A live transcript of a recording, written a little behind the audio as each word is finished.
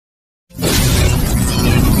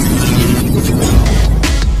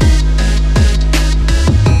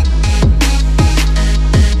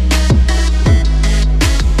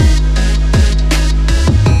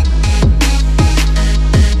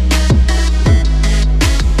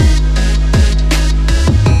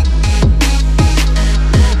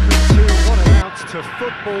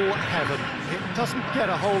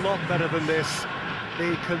whole lot better than this.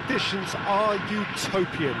 The conditions are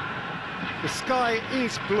utopian. The sky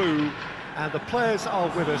is blue, and the players are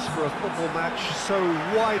with us for a football match so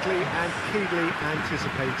widely and keenly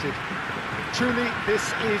anticipated. Truly,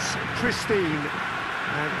 this is pristine,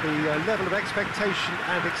 and the level of expectation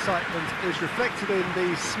and excitement is reflected in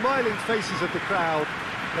the smiling faces of the crowd.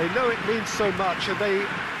 They know it means so much, and they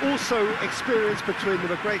also experience between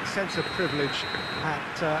them a great sense of privilege at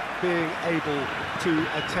being able to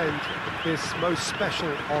attend this most special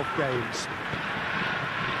of games.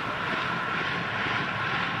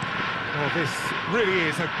 Well, this really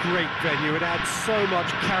is a great venue. It adds so much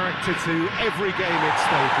character to every game it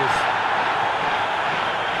stages.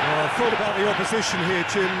 Well, I've thought about the opposition here,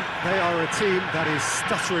 Jim. They are a team that is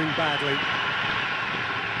stuttering badly.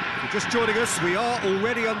 If you're just joining us, we are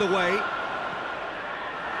already underway.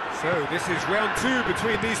 So this is round two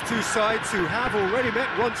between these two sides who have already met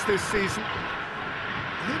once this season.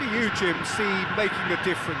 Who do you, Jim, see making a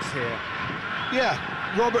difference here? Yeah,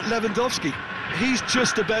 Robert Lewandowski. He's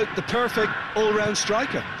just about the perfect all-round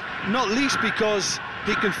striker. Not least because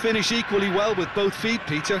he can finish equally well with both feet,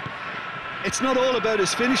 Peter. It's not all about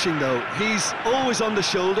his finishing, though. He's always on the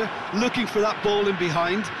shoulder, looking for that ball in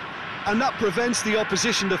behind, and that prevents the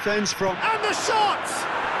opposition defence from... And the shot!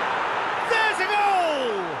 There's a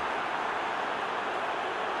goal!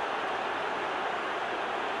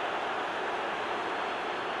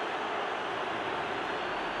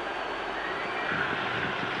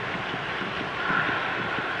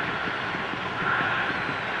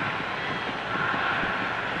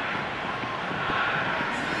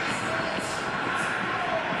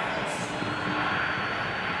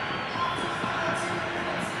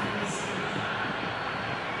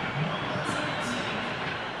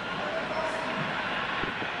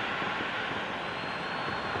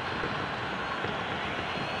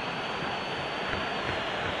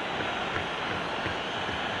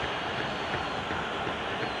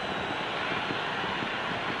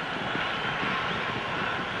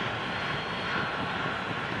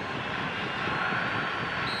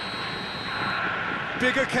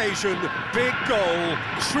 Big occasion, big goal,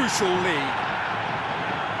 crucial lead.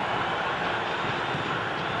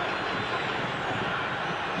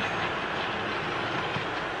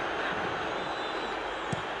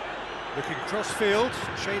 Looking cross-field,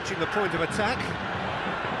 changing the point of attack.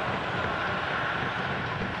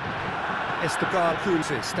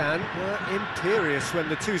 Stan were imperious when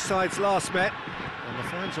the two sides last met, and the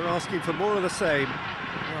fans are asking for more of the same.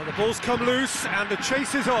 Well, the ball's come loose, and the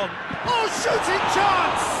chase is on. Oh, shooting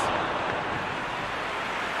chance!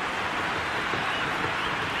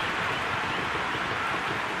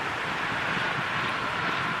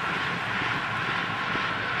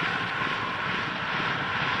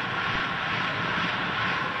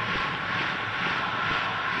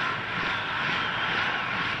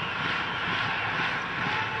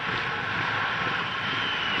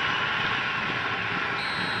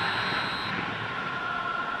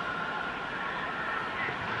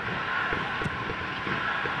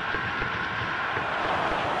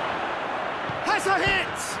 Has a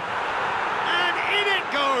hit! And in it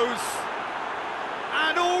goes!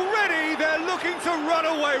 And already they're looking to run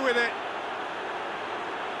away with it.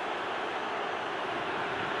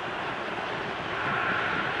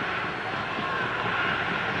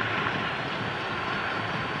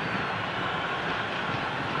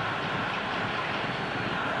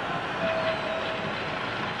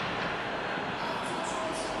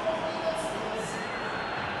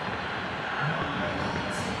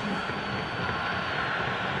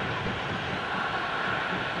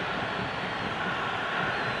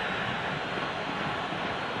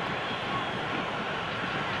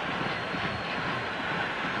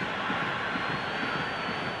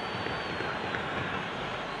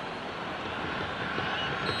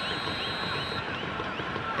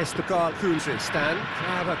 Stan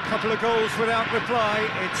have a couple of goals without reply.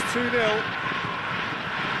 It's 2-0.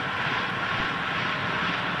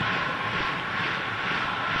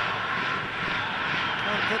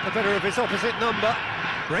 Can't get the better of his opposite number.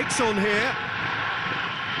 Breaks on here.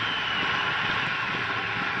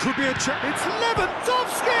 Could be a chance. It's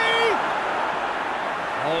Lewandowski!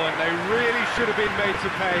 Oh, and they really should have been made to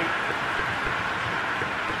pay.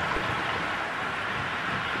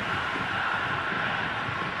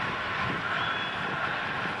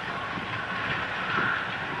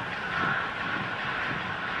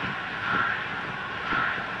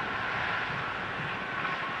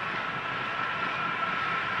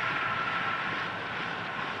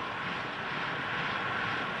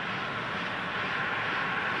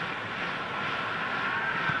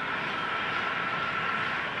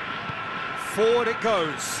 Forward it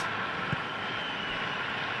goes.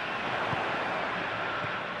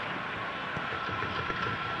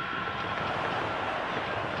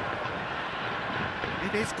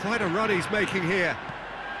 It is quite a run he's making here.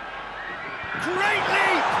 Great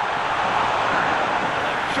leap!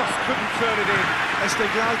 Just couldn't turn it in.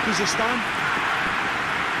 Esteghlal Kazakhstan.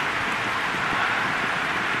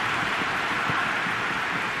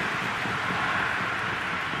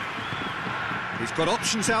 He's got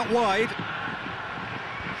options out wide.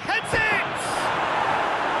 Heads it!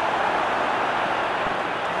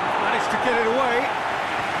 Managed to get it away.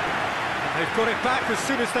 And they've got it back as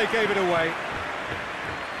soon as they gave it away.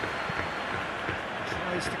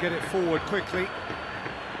 Tries to get it forward quickly.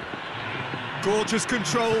 Gorgeous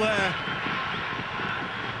control there.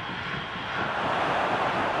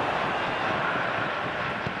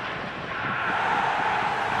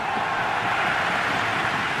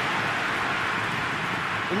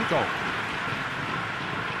 Goal.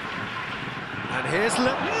 And here's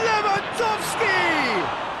Lewandowski!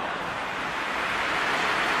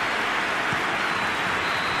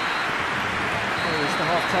 There's the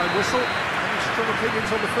half-time whistle. Any strong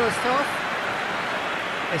opinions on the first half?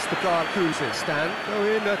 Esteghlal Kazakhstan go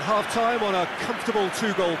in at half-time on a comfortable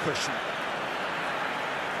 2-goal cushion.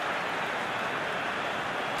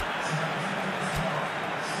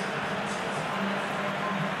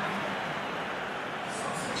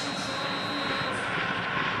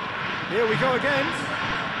 Here we go again.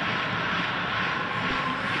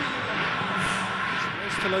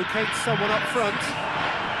 Tries to locate someone up front.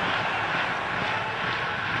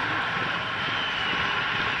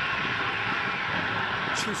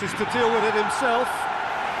 Chooses to deal with it himself.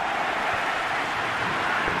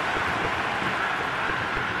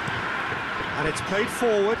 And it's played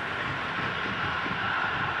forward.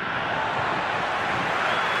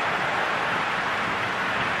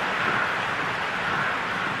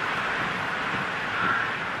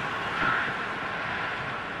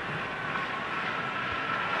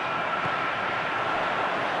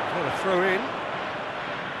 Throw in.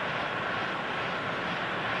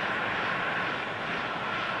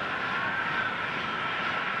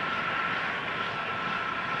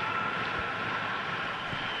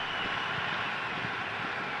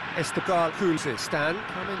 Esteghlal Kazakhstan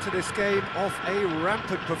come into this game off a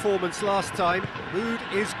rampant performance last time. Mood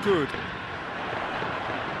is good.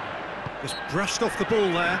 Just brushed off the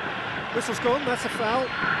ball there. Whistle's gone, that's a foul.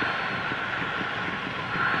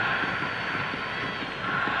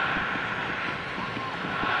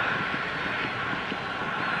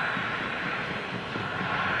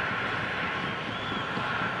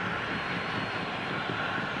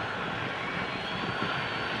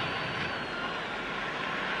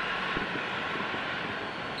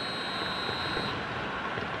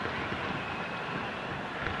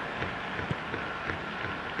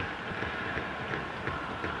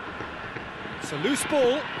 It's a loose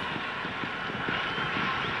ball.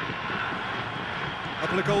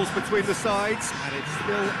 Couple of goals between the sides, and it's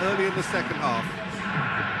still early in the second half.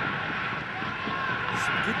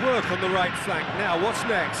 Some good work on the right flank. Now, what's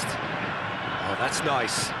next? Oh, that's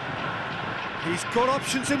nice. He's got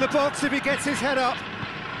options in the box if he gets his head up.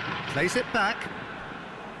 Plays it back.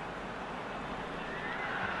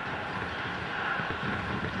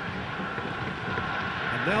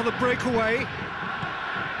 And now the breakaway.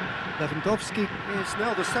 Lewandowski is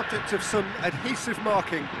now the subject of some adhesive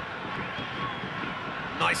marking.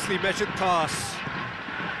 Nicely measured pass.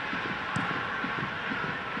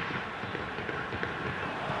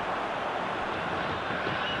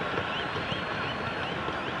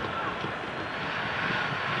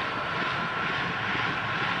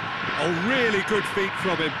 Oh, really good feet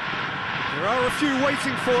from him. There are a few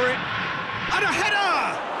waiting for it. And a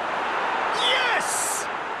header! Yes!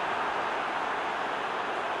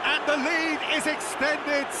 And the lead is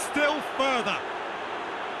extended still further.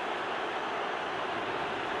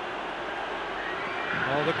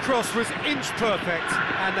 Oh, the cross was inch perfect,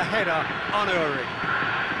 and the header unerring.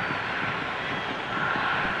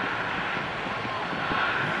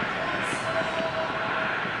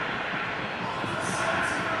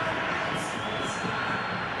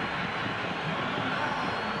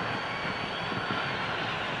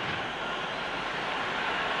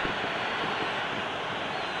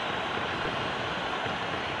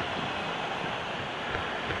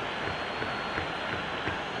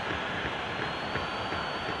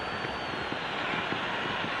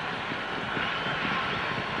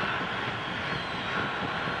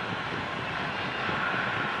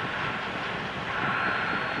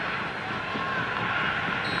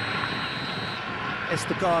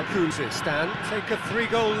 Esteghlal Kazakhstan take a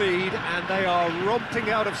 3-goal lead, and they are romping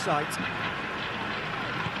out of sight.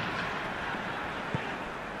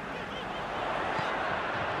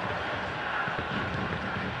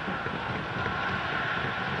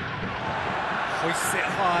 Hoists it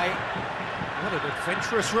high. What an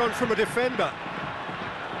adventurous run from a defender.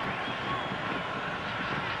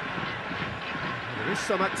 There is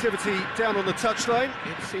some activity down on the touchline.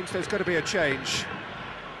 It seems there's going to be a change.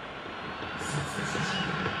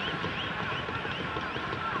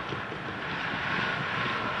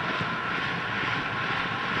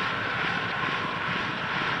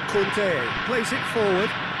 Conte plays it forward.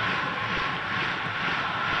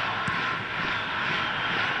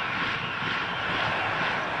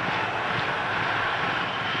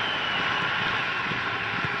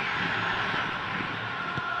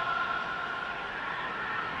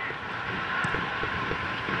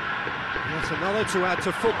 That's another to add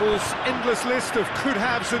to football's endless list of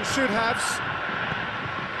could-haves and should-haves.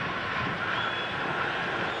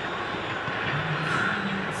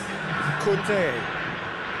 Conte.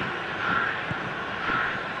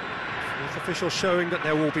 Fourth official showing that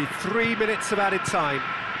there will be 3 minutes of added time.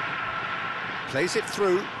 Plays it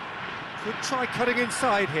through. Could try cutting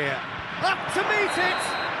inside here. Up to meet it!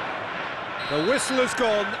 The whistle has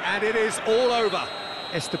gone and it is all over.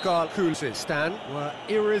 Esteban Stan were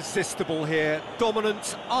irresistible here,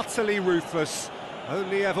 dominant, utterly ruthless.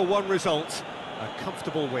 Only ever one result, a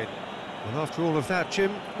comfortable win. Well, after all of that,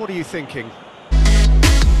 Jim, what are you thinking?